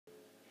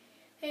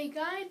Hey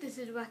guys, this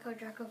is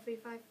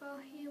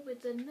WackoJacko354 here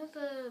with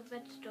another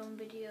redstone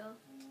video.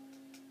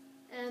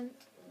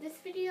 This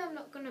video I'm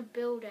not going to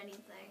build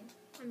anything.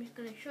 I'm just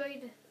going to show you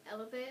the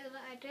elevator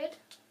that I did.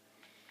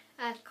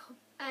 I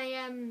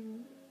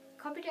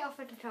copied it off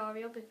a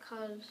tutorial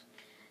because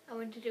I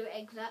wanted to do it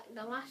exact.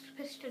 The last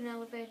piston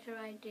elevator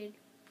I did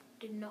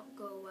not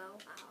go well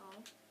at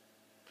all.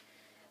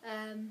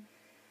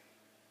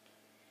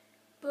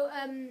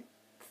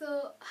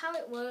 So how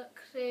it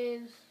works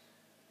is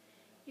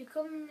you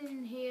come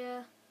in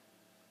here,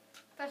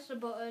 press the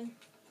button,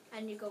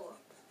 and you go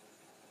up.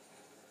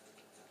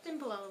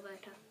 Simple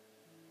elevator.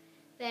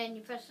 Then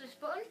you press this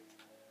button,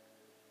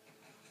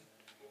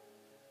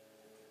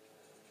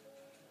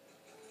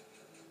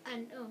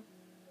 and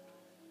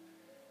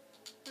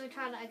let me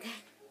try that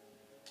again.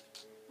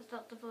 That's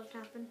not supposed to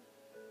happen.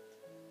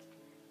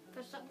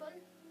 Press that button.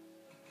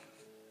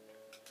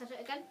 Press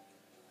it again.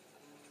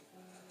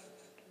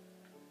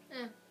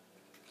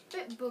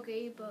 Bit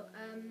buggy,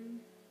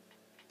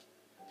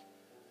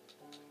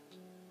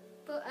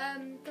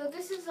 so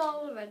this is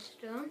all the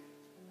redstone.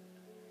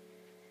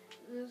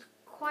 There's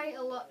quite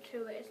a lot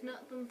to it. It's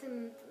not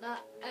something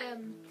that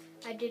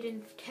I did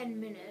in 10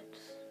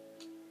 minutes.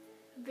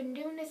 I've been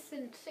doing this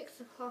since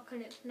 6 o'clock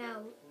and it's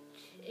now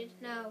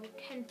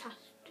 10 past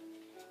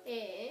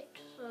 8.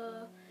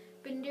 So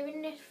I've been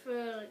doing this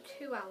for like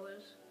 2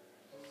 hours.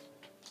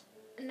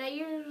 And I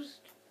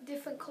used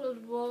different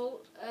coloured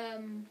wool,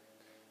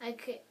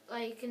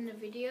 like in the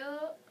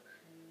video,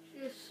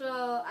 just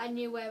so I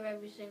knew where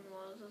everything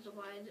was.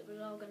 Otherwise it was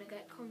all going to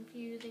get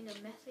confusing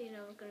and messy and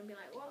I was going to be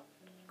like, what's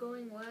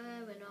going where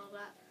and all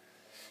that.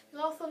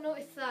 You'll also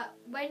notice that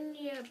when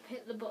you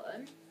hit the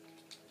button,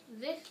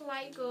 this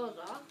light goes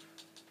off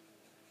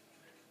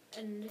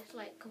and this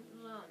light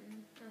comes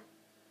on.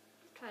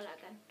 Try that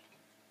again.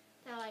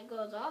 That light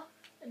goes off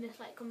and this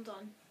light comes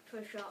on for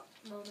a short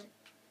moment.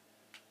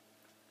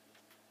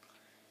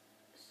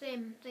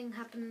 Same thing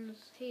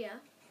happens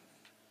here.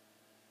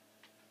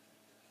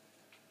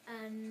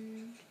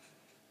 And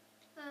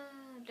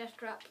death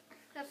trap.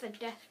 That's a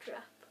death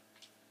trap.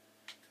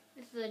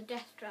 This is a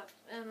death trap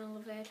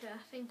elevator. I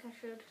think I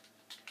should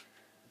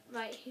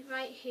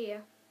right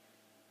here.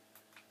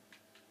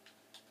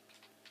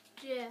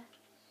 Death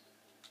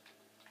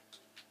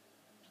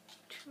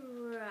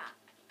trap.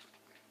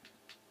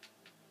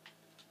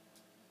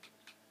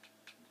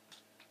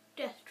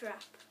 Death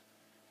trap.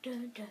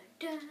 Dun dun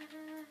dun.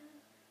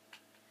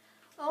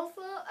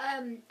 Also,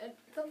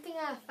 something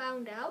I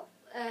found out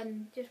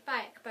just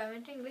by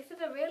experimenting. This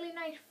is a really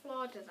nice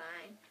floor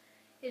design.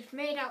 It's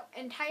made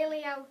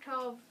entirely out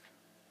of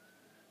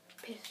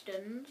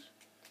pistons,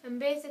 and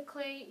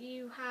basically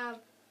you have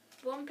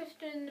one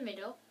piston in the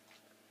middle,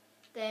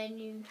 then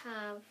you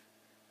have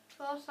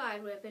 4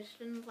 sideway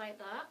pistons like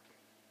that,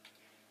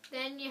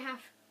 then you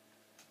have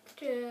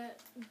to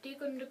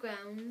dig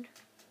underground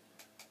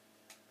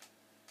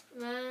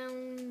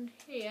around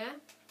here,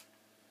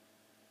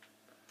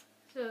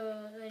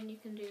 so then you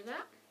can do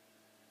that,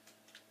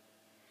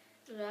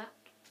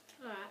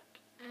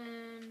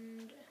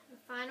 and the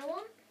final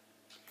one,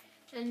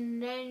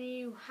 and then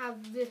you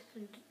have this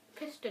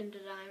piston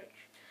design,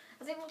 which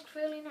I think looks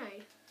really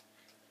nice.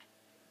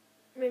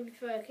 Maybe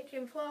for a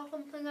kitchen floor or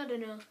something, I don't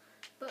know.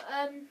 But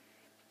I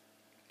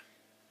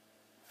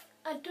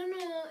don't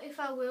know if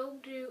I will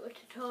do a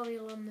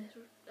tutorial on this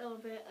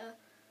elevator.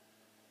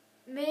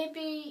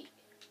 Maybe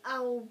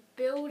I'll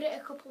build it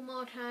a couple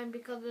more times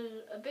because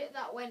there's a bit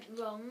that went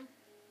wrong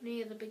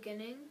near the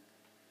beginning.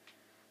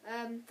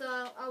 So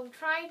I'll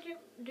try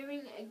doing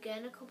it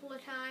again a couple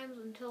of times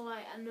until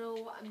I know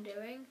what I'm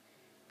doing.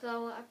 So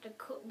I'll have to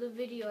cut the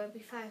video every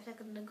 5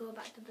 seconds and go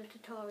back to the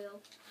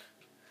tutorial.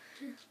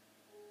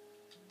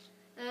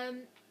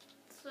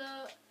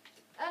 So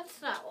that's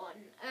that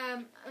one.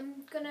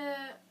 I'm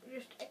gonna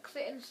just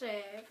exit and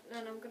save,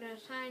 and I'm gonna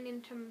sign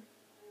into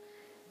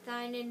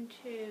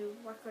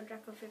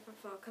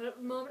WackoJacko354 because at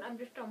the moment I'm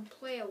just on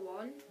player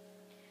 1,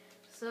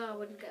 so I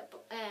wouldn't get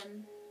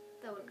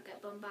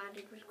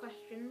bombarded with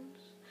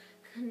questions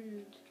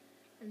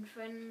and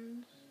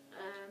friends.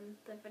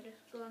 So if I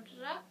just go on to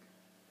that.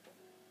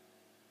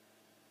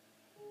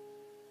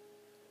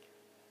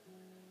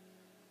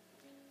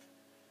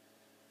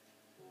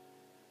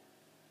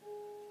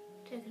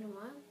 Taking a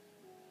while.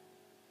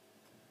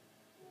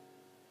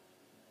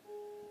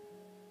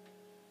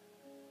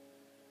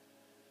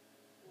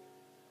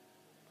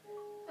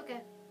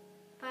 Okay,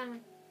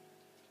 finally.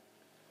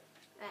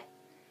 Right.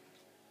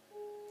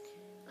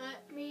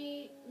 Let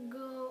me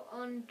go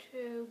on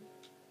to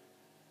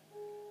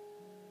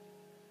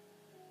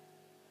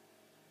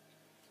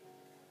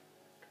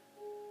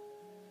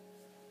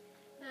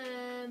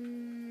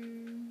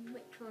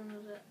which one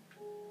was it?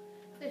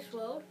 This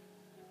world.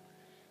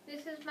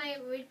 This is my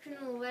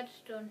original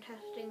redstone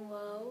testing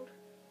world,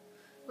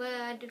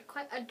 where I did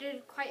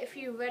quite a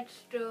few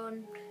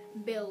redstone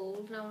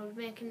builds, and I was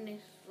making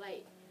this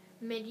like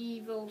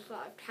medieval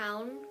sort of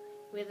town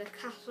with the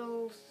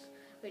castles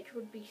which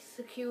would be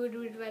secured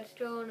with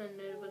redstone, and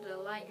there was a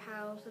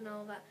lighthouse and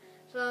all that.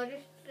 So I'll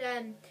just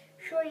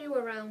show you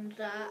around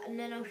that, and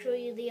then I'll show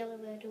you the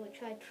elevator, which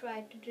I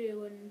tried to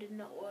do and did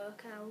not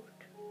work out.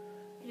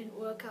 It didn't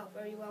work out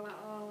very well at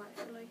all,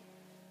 actually.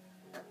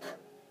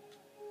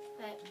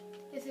 Right,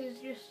 this is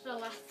just the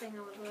last thing I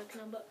was working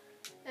on, but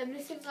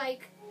this is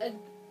like a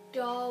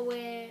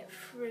doorway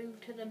through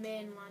to the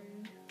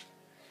mainland.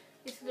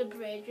 This is a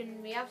bridge,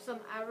 and we have some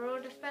arrow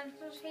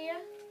dispensers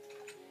here.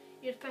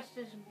 You just press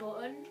this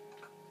button.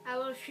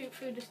 Arrows shoot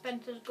through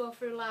dispensers, go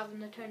through lava,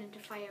 and they turn into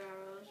fire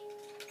arrows.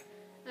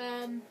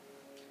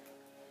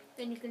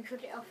 Then you can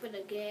shut it off with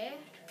a gate,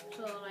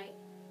 so like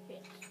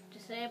it's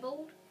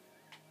disabled,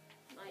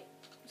 like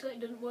so it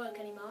doesn't work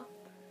anymore.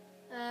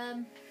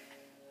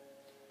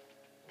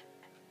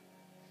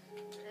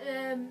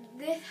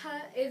 This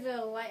is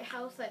a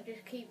lighthouse that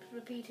just keeps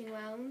repeating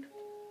round.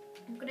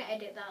 I'm going to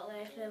edit that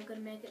later. I'm going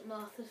to make it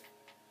more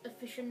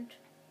efficient.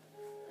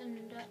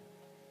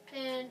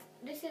 And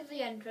this is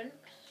the entrance.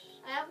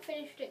 I haven't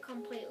finished it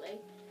completely.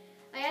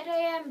 I had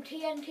a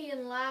TNT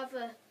and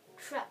lava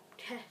trap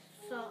test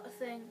sort of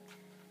thing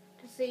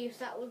to see if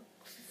that would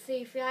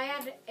if I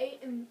had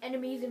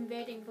enemies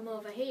invading from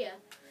over here.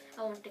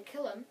 I wanted to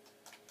kill them.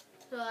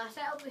 So I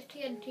set up this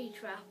TNT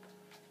trap,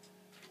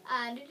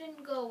 and it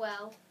didn't go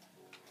well,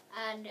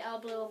 and it all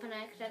blew up and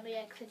I accidentally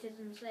exited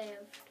and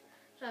saved.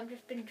 So I've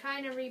just been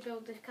trying to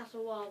rebuild this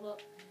castle wall,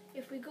 but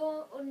if we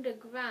go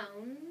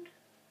underground,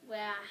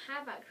 where I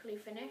have actually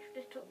finished,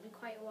 this took me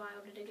quite a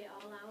while to dig it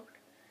all out.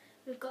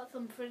 We've got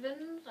some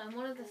prisons, and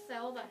one of the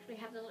cells actually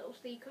has a little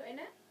secret in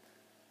it,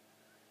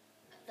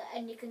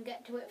 and you can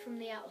get to it from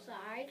the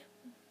outside.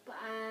 But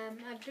I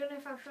don't know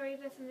if I'll show you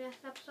this in the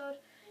next episode.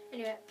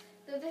 Anyway,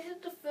 so this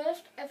is the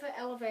first ever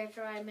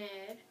elevator I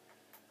made.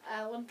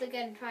 Once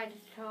again, tried a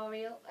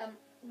tutorial.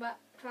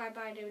 Tried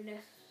by doing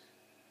this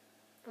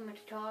from a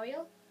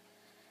tutorial.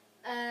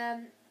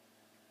 And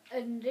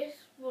this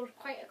was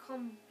quite a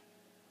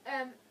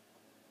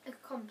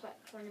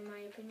complex one in my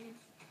opinion.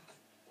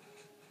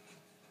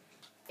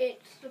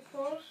 It's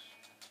supposed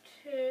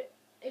to.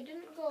 It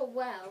didn't go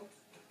well.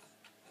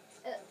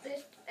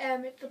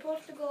 It's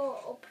supposed to go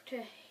up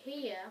to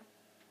here,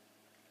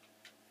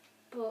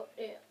 but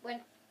it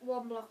went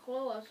one block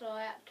lower, so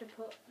I had to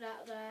put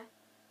that there.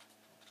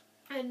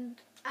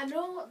 And I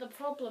know what the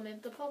problem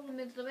is. The problem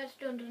is the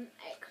redstone doesn't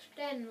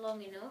extend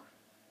long enough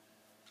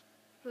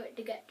for it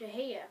to get to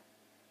here.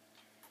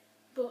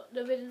 But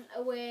there isn't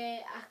a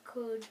way I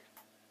could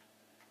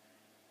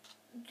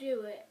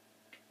do it,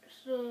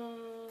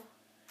 so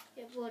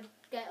it would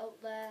get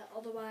up there,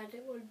 otherwise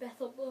it would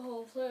mess up the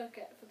whole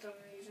circuit for some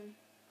reason.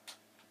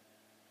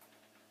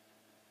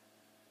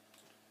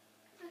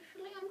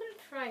 Actually,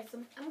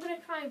 I'm gonna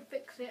try and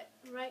fix it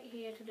right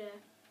here today.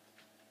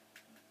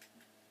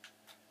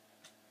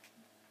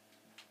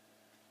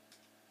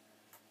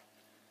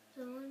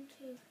 So 1,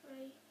 2,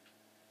 3.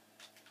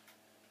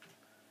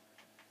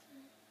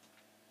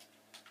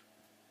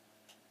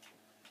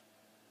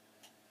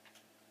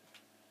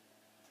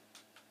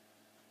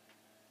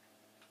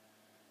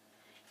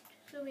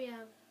 So we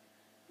have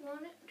 1,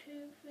 2,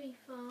 3,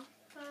 4,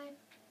 5,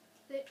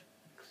 6,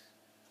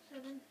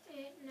 7,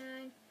 8,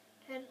 9,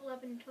 10,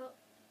 11, 12.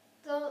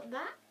 So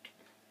that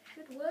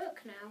should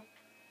work now.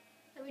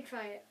 Let me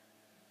try it.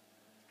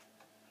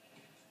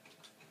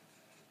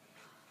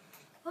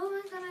 Oh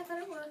my god, I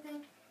got it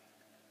working.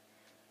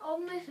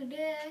 On this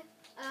day,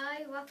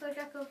 I, Waffle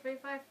Jacko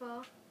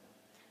 354,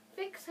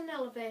 fix an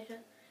elevator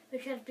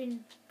which has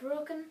been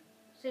broken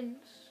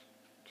since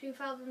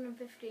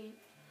 2015.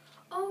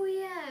 Oh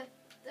yeah,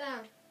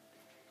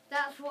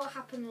 that's what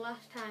happened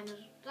last time.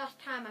 Last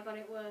time I got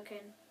it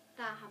working,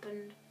 that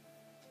happened.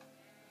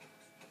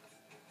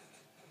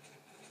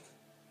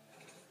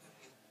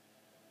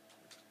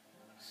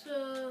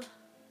 So,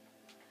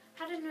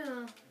 I don't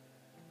know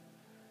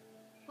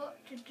what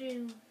to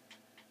do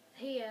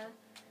here.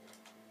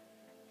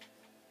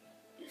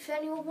 If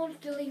anyone wants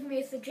to leave me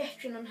a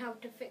suggestion on how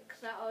to fix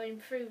that or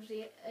improve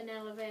an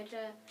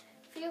elevator,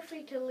 feel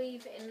free to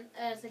leave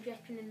a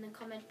suggestion in the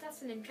comments.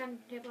 That's an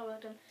enchanted table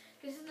I've done.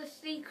 This is a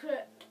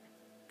secret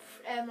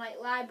like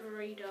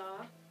library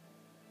door.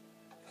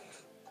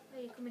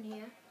 Where you come in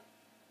here,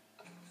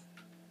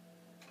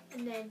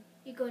 and then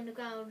you go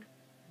underground.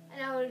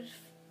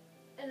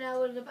 And I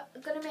was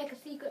gonna make a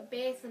secret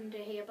base under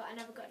here, but I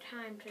never got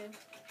time to.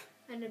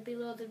 And there'd be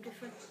loads of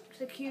different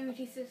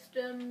security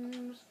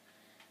systems.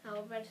 I'll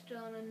have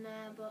redstone in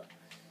there, but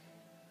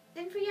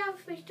since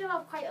we still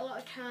have quite a lot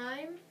of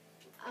time,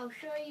 I'll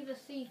show you the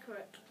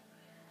secret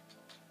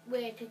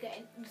way to get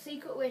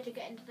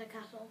into the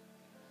castle.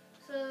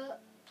 So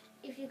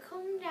if you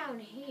come down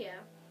here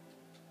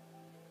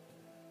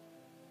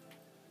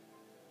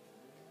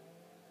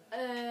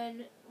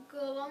and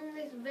go along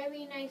this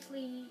very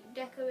nicely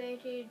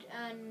decorated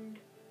and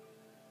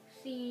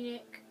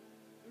scenic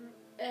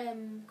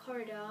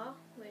corridor,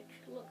 which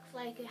looks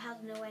like it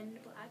has no end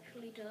but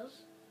actually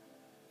does.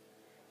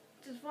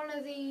 There's one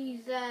of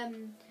these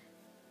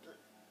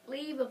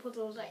lever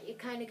puzzles that you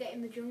kind of get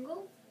in the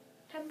jungle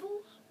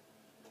temples,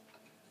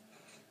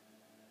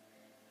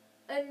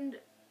 and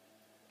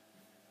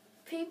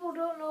people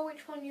don't know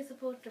which one you're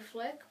supposed to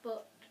flick,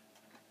 but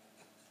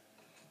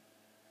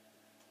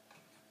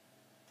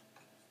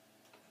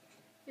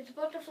you're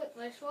supposed to flick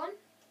this one.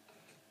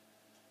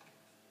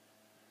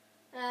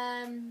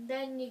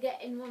 Then you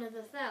get in one of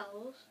the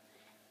cells.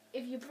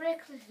 If you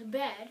break this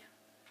bed,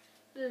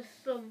 there's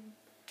some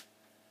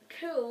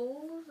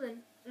tools and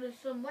there's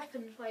some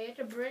weapons for you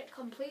to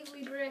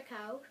completely break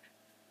out.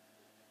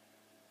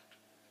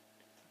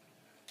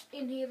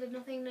 In here there's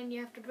nothing, then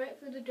you have to break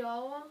through the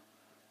door,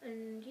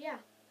 and yeah.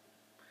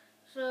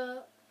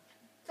 So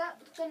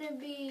that's gonna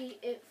be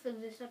it for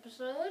this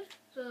episode.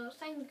 So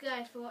thank you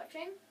guys for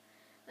watching.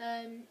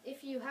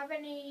 If you have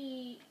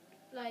any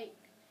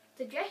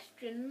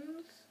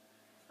suggestions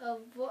of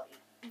what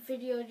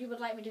videos you would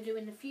like me to do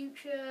in the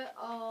future,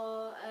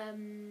 or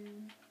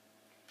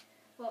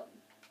what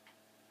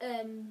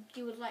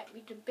you would like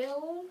me to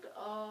build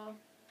or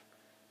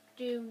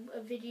do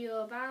a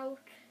video about,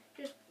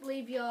 just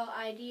leave your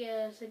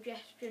idea,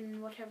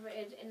 suggestion, whatever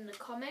it is in the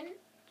comments.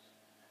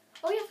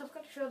 Oh yes, I've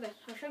got to show this.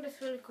 I'll show this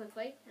really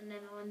quickly and then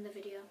I'll end the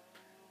video.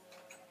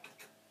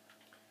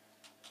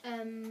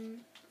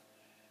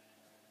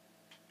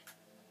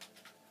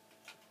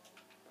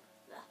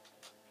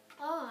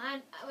 Oh,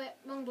 and wait,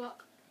 wrong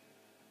block.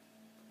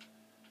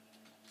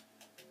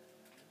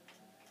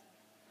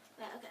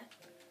 Right, okay.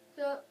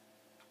 So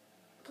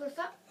close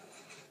that.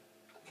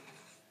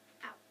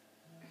 Out.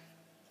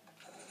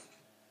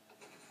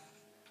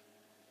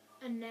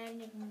 And then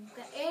you can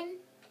get in.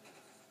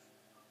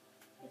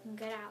 You can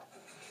get out.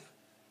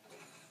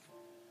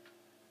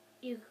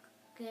 You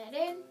can get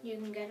in. You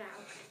can get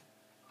out.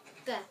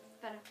 There,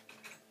 better.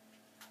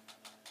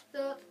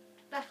 So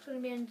that's going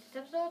to be the end of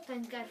this episode.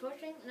 Thank you guys for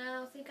watching, and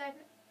I'll see you guys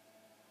next.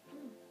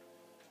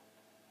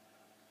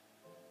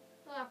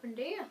 What happened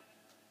here?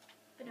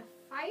 Bit of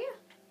fire?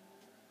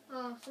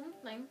 Or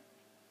something.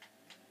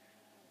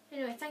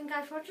 Anyway, thank you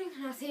guys for watching,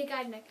 and I'll see you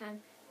guys next time.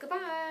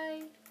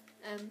 Goodbye!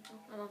 I'm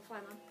on fly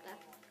mode there.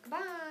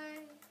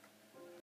 Goodbye!